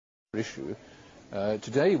issue.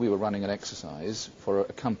 Today we were running an exercise for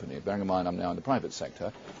a company, bearing in mind I'm now in the private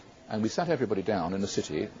sector, and we sat everybody down in the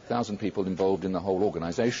city, 1,000 people involved in the whole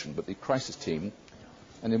organisation, but the crisis team,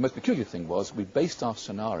 and the most peculiar thing was we based our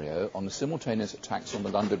scenario on the simultaneous attacks on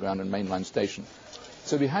the Underground and mainline station.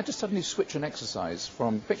 So we had to suddenly switch an exercise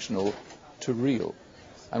from fictional to real.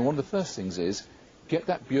 And one of the first things is, get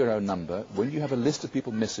that bureau number. When you have a list of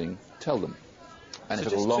people missing, tell them. And it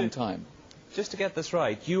took a long time. Just to get this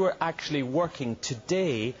right, you were actually working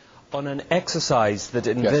today on an exercise that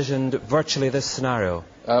envisioned virtually this scenario.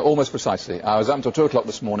 Almost precisely. I was up until 2 o'clock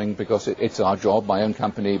this morning because it's our job, my own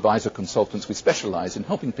company, Advisor Consultants. We specialise in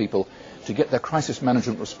helping people to get their crisis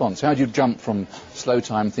management response. How do you jump from slow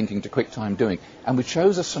time thinking to quick time doing? And we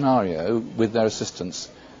chose a scenario with their assistance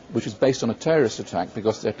which is based on a terrorist attack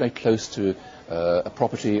because they're very close to a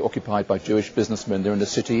property occupied by Jewish businessmen. They're in the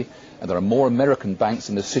city, and there are more American banks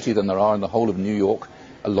in the city than there are in the whole of New York.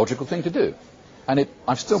 A logical thing to do. And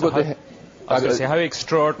I've still got the... I was going to say, how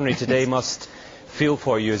extraordinary today must feel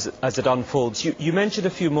for you as it unfolds. You mentioned a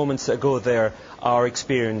few moments ago there our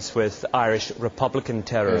experience with Irish Republican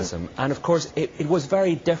terrorism. Yeah. And of course it was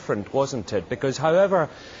very different, wasn't it? Because however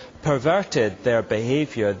perverted their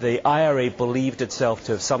behaviour, the IRA believed itself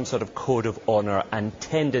to have some sort of code of honour and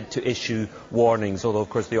tended to issue warnings, although of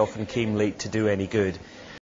course they often came late to do any good.